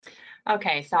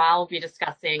Okay, so I'll be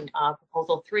discussing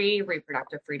Proposal 3,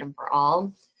 Reproductive Freedom for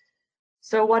All.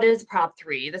 So what is Prop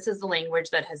 3? This is the language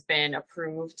that has been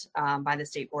approved by the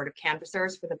State Board of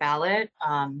Canvassers for the ballot.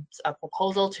 It's a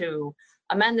proposal to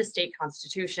amend the state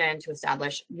constitution to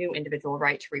establish new individual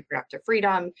right to reproductive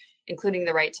freedom, including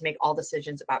the right to make all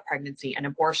decisions about pregnancy and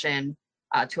abortion,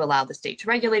 to allow the state to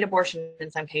regulate abortion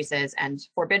in some cases and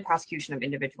forbid prosecution of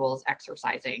individuals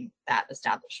exercising that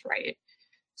established right.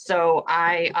 So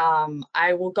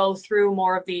I will go through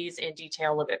more of these in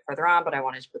detail a little bit further on, but I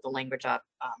wanted to put the language up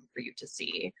for you to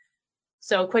see.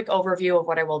 So a quick overview of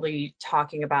what I will be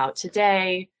talking about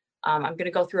today. I'm going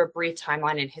to go through a brief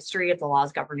timeline and history of the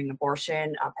laws governing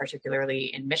abortion,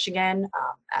 particularly in Michigan,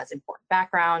 as important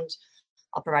background.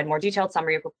 I'll provide more detailed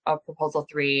summary of Proposal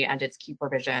 3 and its key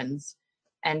provisions.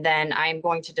 And then I'm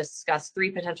going to discuss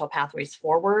 3 potential pathways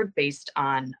forward based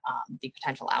on the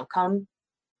potential outcome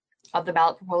of the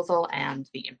ballot proposal and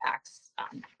the impacts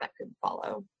that could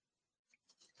follow.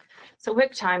 So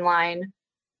quick timeline.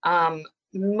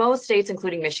 Most states,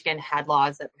 including Michigan, had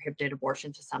laws that prohibited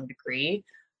abortion to some degree.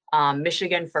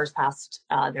 Michigan first passed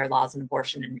their laws on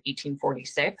abortion in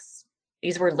 1846.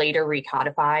 These were later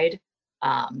recodified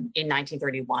in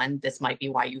 1931. This might be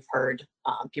why you've heard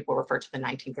people refer to the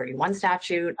 1931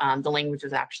 statute. The language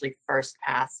was actually first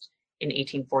passed in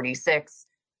 1846.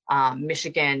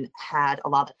 Michigan had a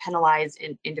law that penalized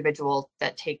individuals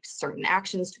that take certain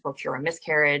actions to procure a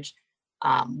miscarriage,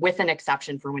 with an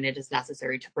exception for when it is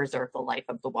necessary to preserve the life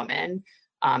of the woman.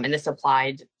 And this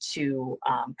applied to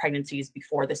pregnancies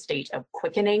before the state of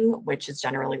quickening, which is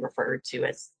generally referred to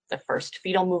as the first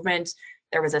fetal movement.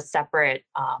 There was a separate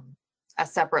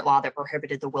law that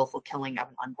prohibited the willful killing of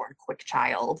an unborn quick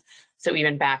child. So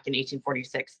even back in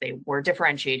 1846, they were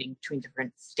differentiating between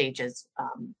different stages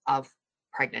of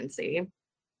pregnancy.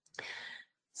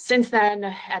 Since then,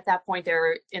 at that point,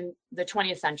 there in the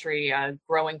 20th century, a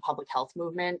growing public health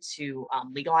movement to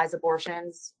legalize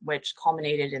abortions, which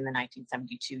culminated in the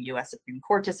 1972 US Supreme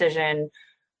Court decision,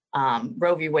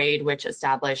 Roe v. Wade, which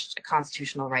established a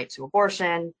constitutional right to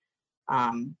abortion.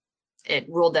 It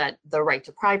ruled that the right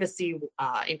to privacy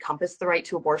encompassed the right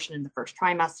to abortion in the first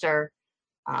trimester,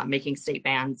 making state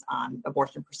bans on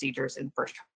abortion procedures in the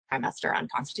first trimester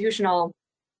unconstitutional.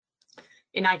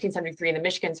 In 1973, the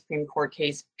Michigan Supreme Court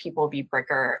case People v.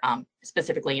 Bricker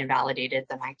specifically invalidated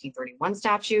the 1931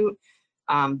 statute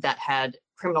that had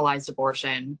criminalized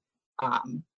abortion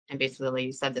and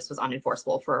basically said this was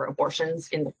unenforceable for abortions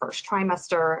in the first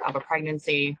trimester of a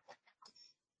pregnancy.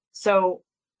 So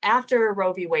after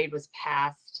Roe v. Wade was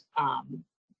passed,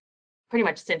 pretty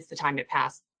much since the time it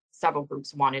passed, several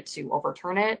groups wanted to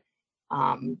overturn it.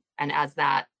 And as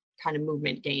that kind of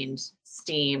movement gained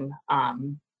steam,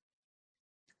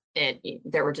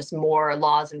 there were just more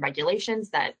laws and regulations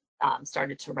that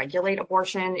started to regulate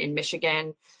abortion in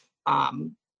Michigan.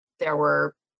 There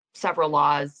were several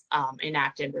laws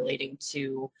enacted relating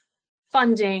to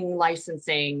funding,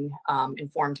 licensing,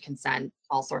 informed consent,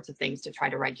 all sorts of things to try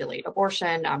to regulate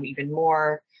abortion even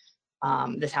more.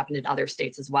 This happened in other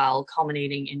states as well,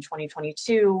 culminating in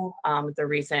 2022 with the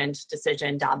recent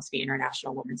decision, Dobbs v.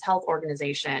 International Women's Health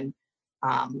Organization,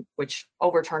 which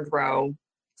overturned Roe,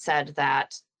 said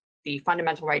that the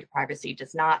fundamental right to privacy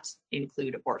does not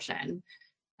include abortion.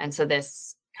 And so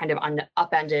this kind of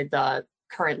upended the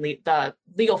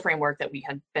legal framework that we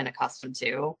had been accustomed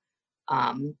to.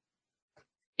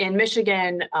 In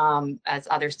Michigan, as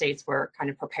other states were kind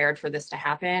of prepared for this to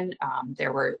happen,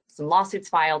 there were some lawsuits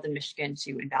filed in Michigan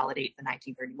to invalidate the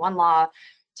 1931 law,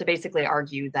 to basically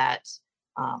argue that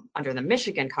under the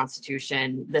Michigan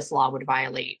Constitution, this law would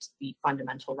violate the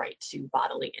fundamental right to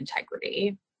bodily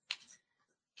integrity.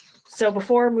 So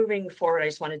before moving forward, I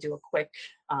just want to do a quick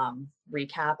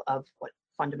recap of what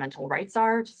fundamental rights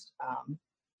are, just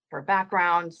for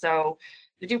background. So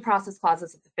the due process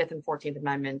clauses of the 5th and 14th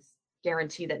Amendments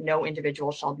guarantee that no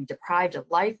individual shall be deprived of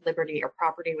life, liberty, or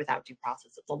property without due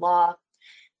process of the law.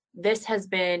 This has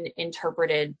been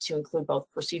interpreted to include both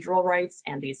procedural rights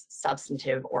and these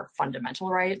substantive or fundamental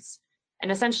rights.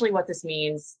 And essentially what this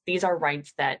means, these are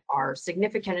rights that are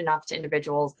significant enough to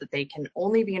individuals that they can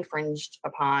only be infringed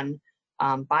upon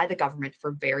by the government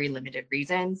for very limited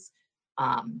reasons.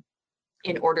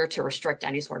 In order to restrict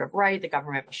any sort of right, the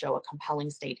government must show a compelling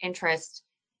state interest,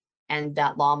 and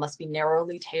that law must be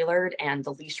narrowly tailored and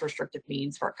the least restrictive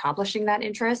means for accomplishing that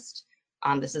interest.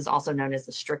 This is also known as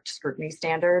the strict scrutiny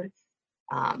standard.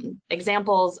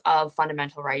 Examples of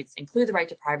fundamental rights include the right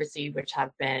to privacy, which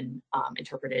have been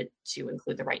interpreted to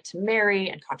include the right to marry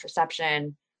and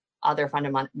contraception. Other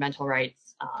fundamental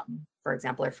rights, for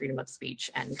example, are freedom of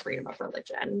speech and freedom of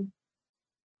religion.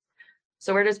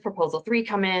 So where does proposal 3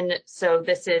 come in? So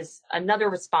this is another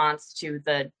response to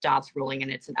the Dobbs ruling,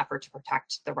 and it's an effort to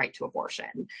protect the right to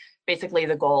abortion. Basically,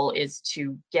 the goal is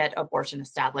to get abortion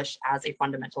established as a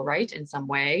fundamental right in some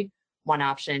way. One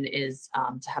option is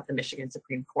to have the Michigan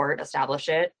Supreme Court establish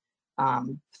it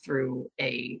through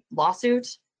a lawsuit.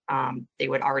 They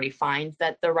would already find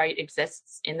that the right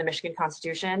exists in the Michigan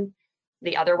Constitution.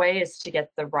 The other way is to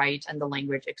get the right and the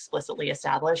language explicitly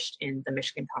established in the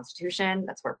Michigan Constitution.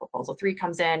 That's where proposal 3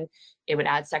 comes in. It would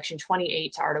add section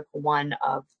 28 to article 1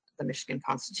 of the Michigan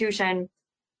Constitution.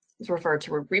 It's referred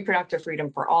to reproductive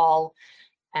freedom for all,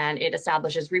 and it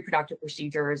establishes reproductive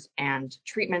procedures and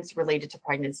treatments related to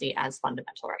pregnancy as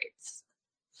fundamental rights.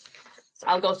 So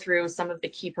I'll go through some of the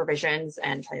key provisions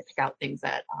and try to pick out things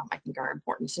that I think are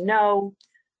important to know.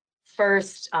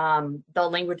 First, the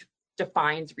language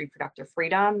defines reproductive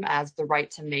freedom as the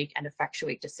right to make and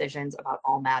effectuate decisions about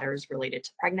all matters related to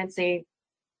pregnancy.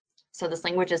 So this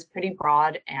language is pretty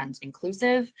broad and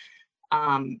inclusive.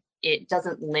 It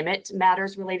doesn't limit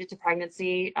matters related to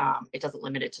pregnancy. It doesn't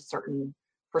limit it to certain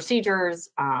procedures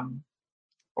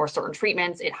or certain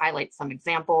treatments. It highlights some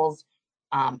examples.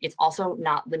 It's also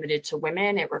not limited to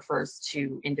women. It refers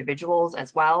to individuals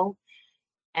as well.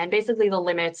 And basically the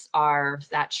limits are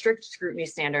that strict scrutiny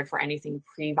standard for anything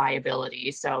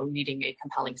pre-viability, so needing a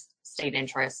compelling state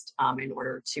interest in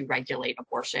order to regulate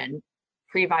abortion,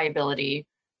 pre-viability.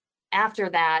 After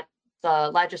that,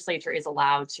 the legislature is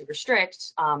allowed to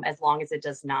restrict as long as it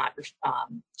does not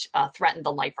threaten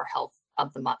the life or health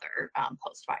of the mother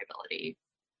post-viability.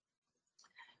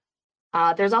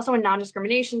 There's also a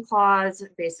non-discrimination clause,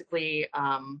 basically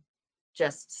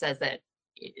just says that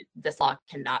this law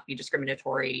cannot be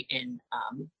discriminatory in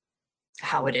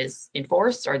how it is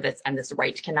enforced, or this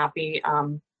right cannot be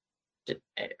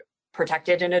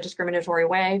protected in a discriminatory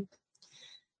way.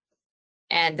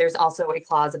 And there's also a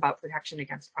clause about protection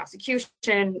against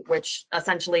prosecution, which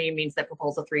essentially means that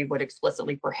proposal 3 would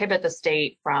explicitly prohibit the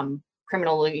state from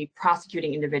criminally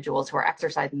prosecuting individuals who are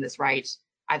exercising this right,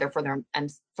 either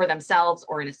for themselves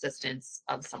or in assistance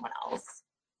of someone else.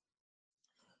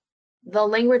 The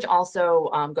language also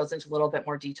goes into a little bit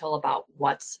more detail about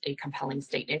what a compelling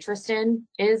state interest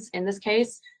is in this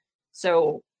case.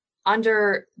 So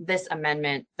under this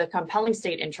amendment, the compelling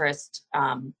state interest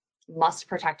must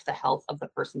protect the health of the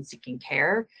person seeking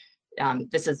care.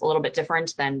 This is a little bit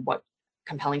different than what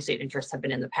compelling state interests have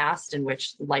been in the past, in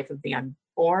which the life of the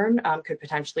unborn could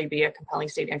potentially be a compelling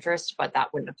state interest, but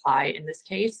that wouldn't apply in this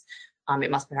case. It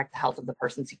must protect the health of the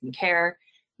person seeking care.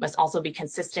 Must also be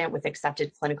consistent with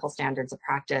accepted clinical standards of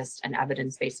practice and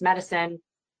evidence-based medicine,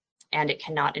 and it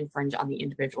cannot infringe on the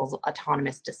individual's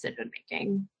autonomous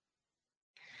decision-making.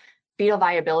 Fetal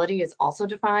viability is also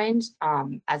defined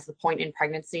as the point in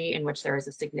pregnancy in which there is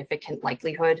a significant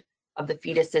likelihood of the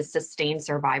fetus's sustained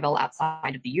survival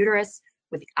outside of the uterus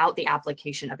without the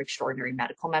application of extraordinary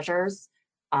medical measures.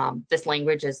 This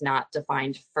language is not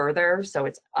defined further, so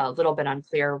it's a little bit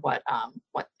unclear what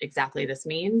exactly this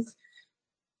means.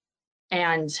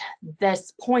 And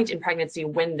this point in pregnancy,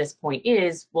 when this point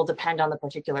is, will depend on the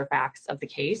particular facts of the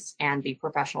case and the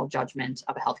professional judgment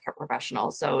of a healthcare professional.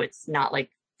 So it's not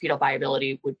like fetal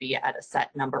viability would be at a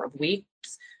set number of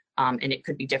weeks, and it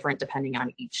could be different depending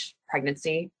on each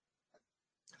pregnancy.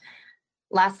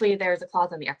 Lastly, there's a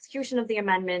clause on the execution of the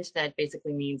amendment that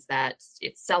basically means that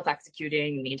it's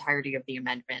self-executing, and the entirety of the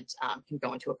amendment can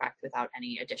go into effect without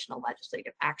any additional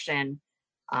legislative action.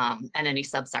 And any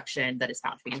subsection that is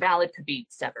found to be invalid could be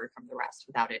severed from the rest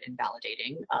without it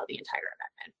invalidating the entire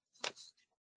amendment.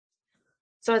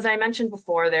 So as I mentioned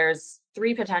before, there's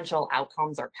 3 potential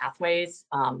outcomes or pathways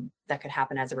that could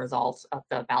happen as a result of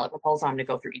the ballot proposal. I'm going to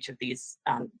go through each of these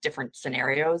different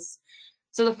scenarios.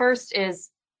 So the first is,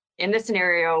 in this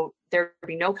scenario, there would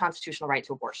be no constitutional right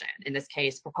to abortion. In this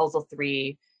case, proposal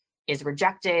 3 is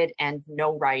rejected and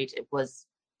no right was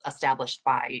established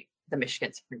by the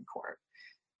Michigan Supreme Court.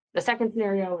 The second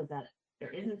scenario is that there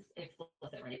is an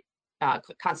explicit right,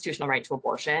 constitutional right to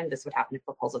abortion. This would happen if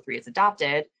proposal 3 is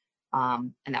adopted,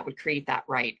 and that would create that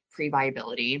right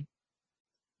pre-viability.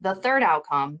 The third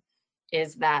outcome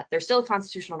is that there's still a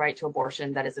constitutional right to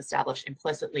abortion that is established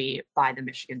implicitly by the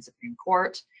Michigan Supreme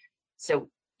Court. So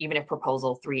even if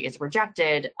proposal 3 is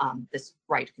rejected, this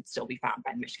right could still be found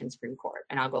by the Michigan Supreme Court.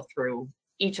 And I'll go through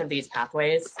each of these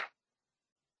pathways.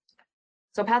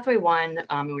 So pathway 1,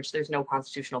 in which there's no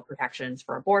constitutional protections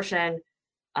for abortion.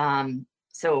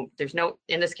 So there's no,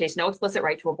 in this case, no explicit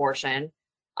right to abortion,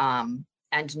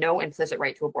 and no implicit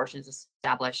right to abortion is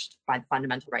established by the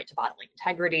fundamental right to bodily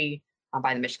integrity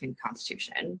by the Michigan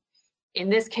Constitution. In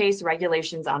this case,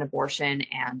 regulations on abortion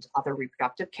and other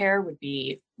reproductive care would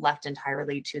be left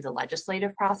entirely to the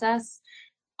legislative process.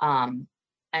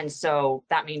 And so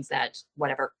that means that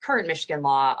whatever current Michigan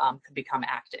law could become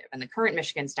active. And the current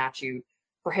Michigan statute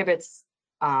prohibits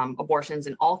abortions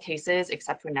in all cases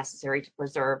except when necessary to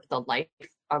preserve the life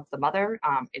of the mother.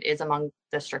 It is among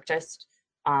the strictest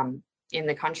in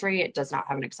the country. It does not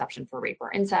have an exception for rape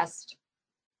or incest.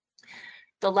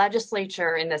 The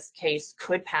legislature in this case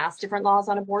could pass different laws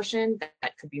on abortion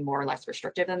that could be more or less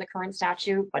restrictive than the current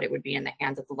statute, but it would be in the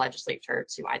hands of the legislature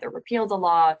to either repeal the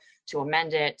law, to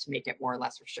amend it, to make it more or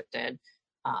less restricted.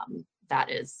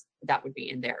 That would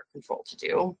be in their control to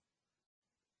do.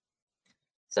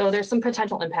 So there's some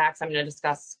potential impacts. I'm going to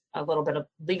discuss a little bit of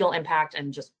legal impact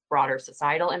and just broader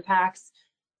societal impacts.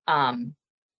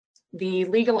 The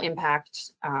legal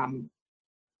impact,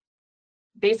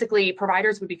 basically,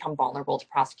 providers would become vulnerable to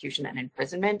prosecution and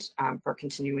imprisonment for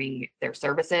continuing their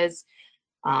services.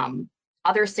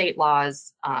 Other state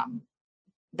laws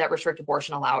that restrict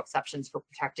abortion allow exceptions for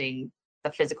protecting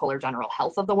the physical or general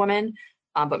health of the woman,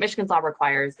 but Michigan's law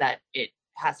requires that it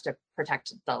has to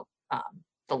protect the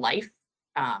life,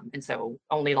 and so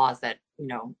only laws that,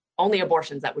 only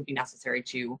abortions that would be necessary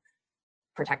to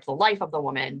protect the life of the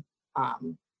woman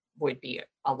would be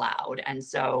allowed, and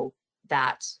so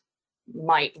that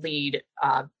might lead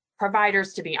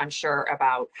providers to be unsure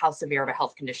about how severe of a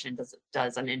health condition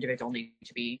does an individual need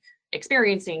to be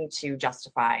experiencing to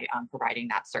justify providing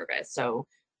that service. So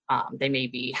they may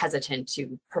be hesitant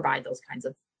to provide those kinds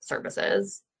of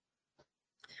services.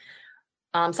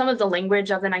 Some of the language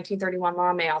of the 1931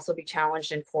 law may also be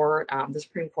challenged in court. The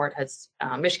Supreme Court has,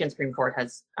 Michigan Supreme Court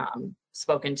has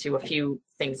spoken to a few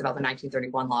things about the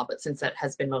 1931 law, but since it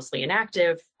has been mostly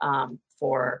inactive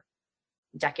for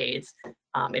decades,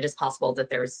 it is possible that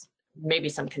there's maybe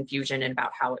some confusion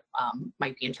about how it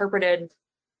might be interpreted.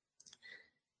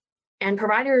 And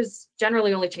providers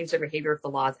generally only change their behavior if the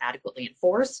law is adequately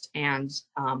enforced, and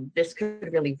this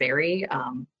could really vary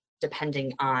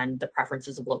depending on the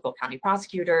preferences of local county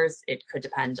prosecutors. It could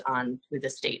depend on who the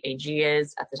state AG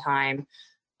is at the time.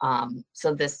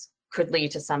 So this could lead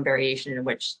to some variation in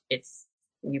which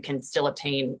you can still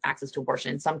obtain access to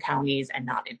abortion in some counties and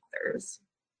not in others.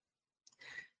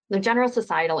 The general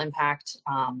societal impact,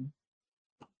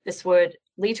 this would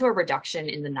lead to a reduction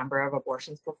in the number of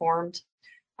abortions performed,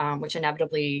 which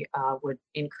inevitably would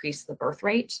increase the birth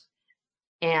rate.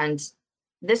 And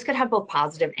this could have both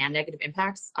positive and negative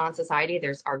impacts on society.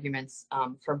 There's arguments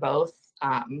for both.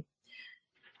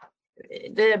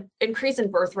 The increase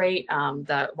in birth rate,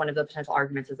 one of the potential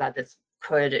arguments is that this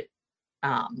could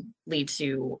lead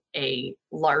to a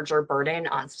larger burden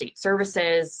on state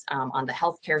services, on the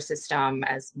healthcare system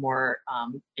as more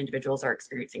individuals are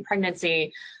experiencing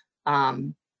pregnancy,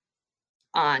 on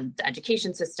the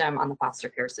education system, on the foster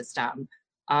care system.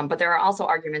 But there are also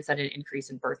arguments that an increase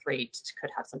in birth rate could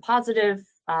have some positive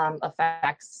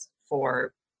effects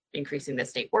for increasing the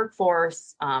state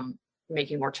workforce,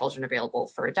 making more children available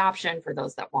for adoption for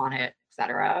those that want it, et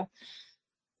cetera.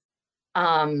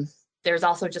 There's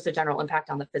also just a general impact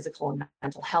on the physical and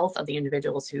mental health of the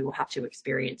individuals who have to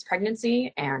experience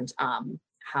pregnancy, and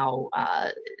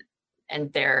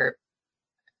and their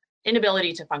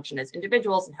inability to function as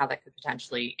individuals and how that could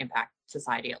potentially impact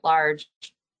society at large.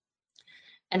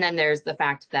 And then there's the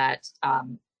fact that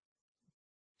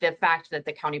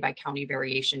the county by county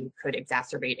variation could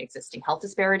exacerbate existing health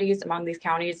disparities among these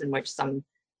counties, in which some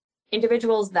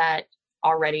individuals that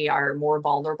already are more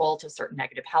vulnerable to certain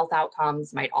negative health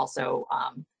outcomes might also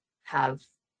have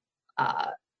a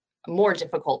more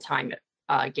difficult time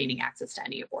gaining access to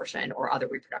any abortion or other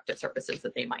reproductive services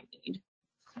that they might need.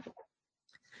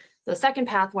 The second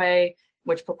pathway,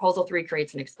 which Proposal 3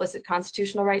 creates an explicit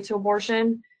constitutional right to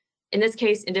abortion. In this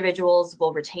case, individuals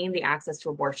will retain the access to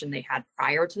abortion they had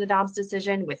prior to the Dobbs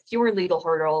decision with fewer legal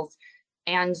hurdles,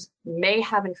 and may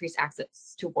have increased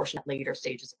access to abortion at later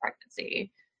stages of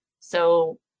pregnancy.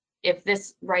 So if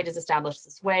this right is established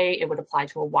this way, it would apply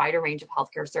to a wider range of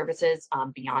healthcare services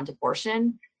beyond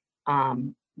abortion.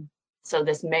 So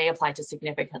this may apply to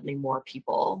significantly more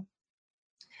people.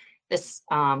 This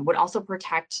would also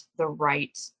protect the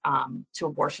right to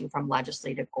abortion from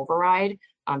legislative override,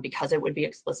 because it would be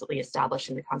explicitly established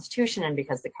in the Constitution, and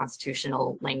because the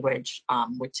constitutional language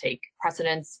would take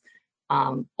precedence.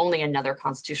 Only another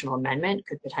constitutional amendment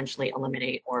could potentially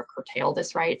eliminate or curtail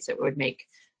this right, so it would make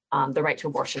the right to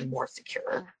abortion more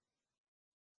secure.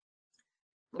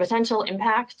 The potential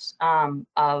impact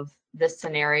of this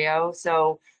scenario.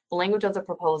 So the language of the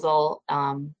proposal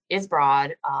is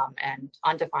broad and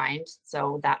undefined,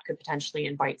 so that could potentially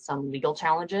invite some legal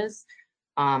challenges.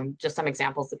 Just some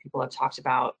examples that people have talked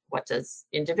about. What does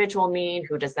individual mean?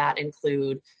 Who does that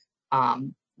include?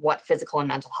 What physical and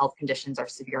mental health conditions are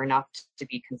severe enough to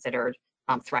be considered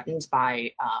threatened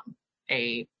by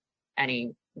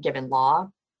any given law?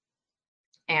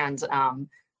 And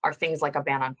are things like a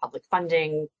ban on public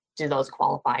funding, do those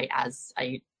qualify as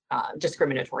a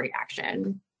discriminatory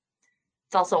action?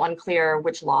 It's also unclear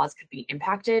which laws could be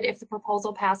impacted if the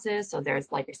proposal passes. So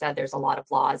there's, like I said, there's a lot of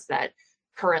laws that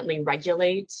currently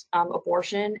regulate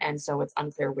abortion, and so it's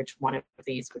unclear which one of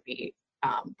these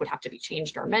would have to be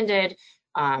changed or amended.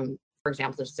 For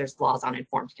example, there's laws on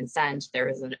informed consent, there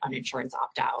is an insurance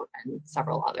opt-out, and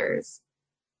several others.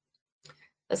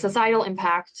 The societal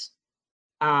impact,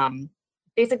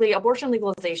 basically abortion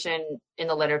legalization in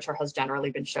the literature has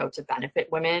generally been shown to benefit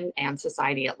women and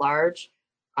society at large.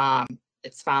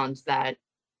 It's found that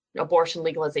abortion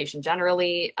legalization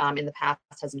generally in the past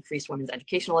has increased women's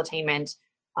educational attainment,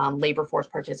 labor force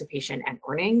participation, and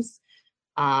earnings.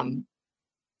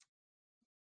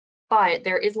 But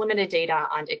there is limited data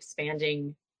on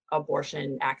expanding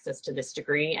abortion access to this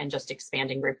degree and just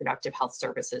expanding reproductive health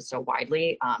services so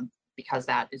widely, because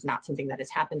that is not something that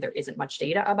has happened. There isn't much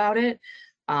data about it.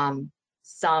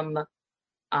 Some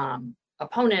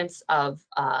opponents of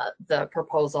the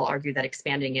proposal argue that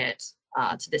expanding it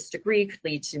to this degree could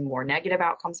lead to more negative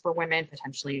outcomes for women,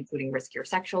 potentially including riskier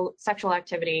sexual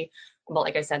activity. But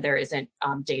like I said, there isn't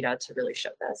data to really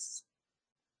show this.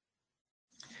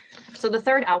 So the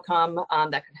third outcome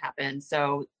that could happen,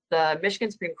 so the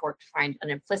Michigan Supreme Court defined an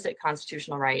implicit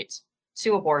constitutional right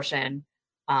to abortion.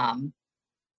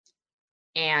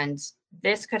 And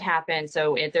this could happen,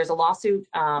 so there's a lawsuit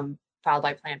filed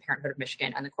by Planned Parenthood of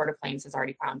Michigan, and the Court of Claims has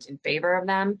already found in favor of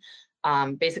them,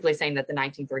 basically saying that the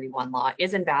 1931 law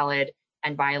is invalid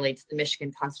and violates the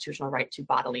Michigan constitutional right to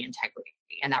bodily integrity.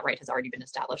 And that right has already been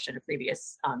established in a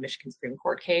previous Michigan Supreme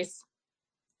Court case.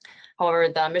 However,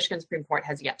 the Michigan Supreme Court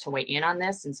has yet to weigh in on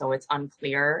this, and so it's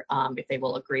unclear if they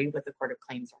will agree with the Court of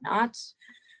Claims or not.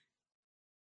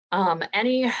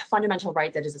 Any fundamental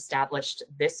right that is established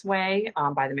this way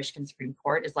by the Michigan Supreme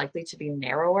Court is likely to be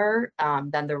narrower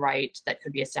than the right that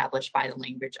could be established by the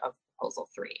language of Proposal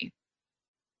 3.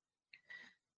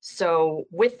 So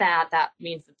with that, that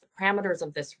means that the parameters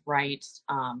of this right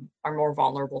are more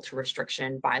vulnerable to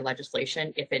restriction by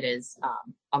legislation if it is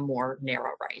a more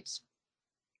narrow right.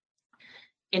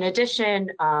 In addition,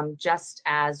 just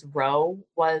as Roe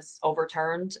was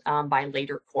overturned by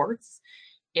later courts,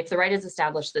 if the right is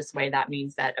established this way, that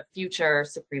means that a future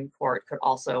Supreme Court could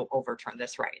also overturn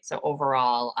this right. So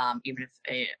overall, even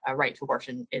if a right to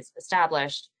abortion is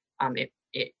established,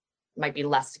 it might be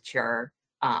less secure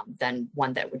than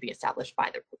one that would be established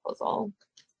by the proposal.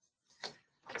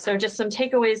 So just some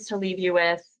takeaways to leave you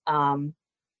with. The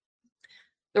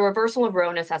reversal of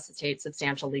Roe necessitates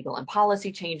substantial legal and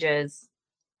policy changes.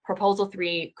 Proposal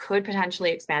 3 could potentially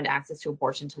expand access to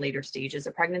abortion to later stages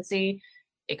of pregnancy.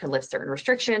 It could lift certain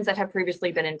restrictions that have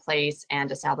previously been in place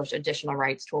and establish additional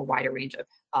rights to a wider range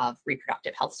of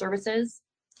reproductive health services.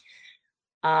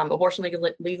 Abortion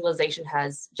legalization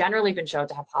has generally been shown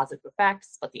to have positive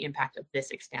effects, but the impact of this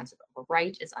expansive of a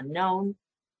right is unknown.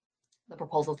 The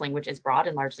proposal's language is broad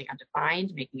and largely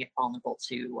undefined, making it vulnerable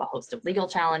to a host of legal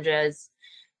challenges.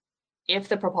 If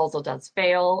the proposal does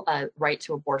fail, a right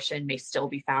to abortion may still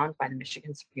be found by the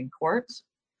Michigan Supreme Court.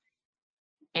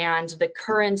 And the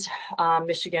current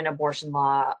Michigan abortion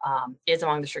law is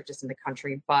among the strictest in the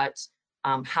country, but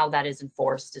how that is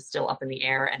enforced is still up in the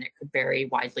air, and it could vary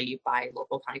widely by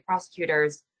local county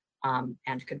prosecutors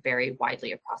and could vary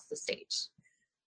widely across the state.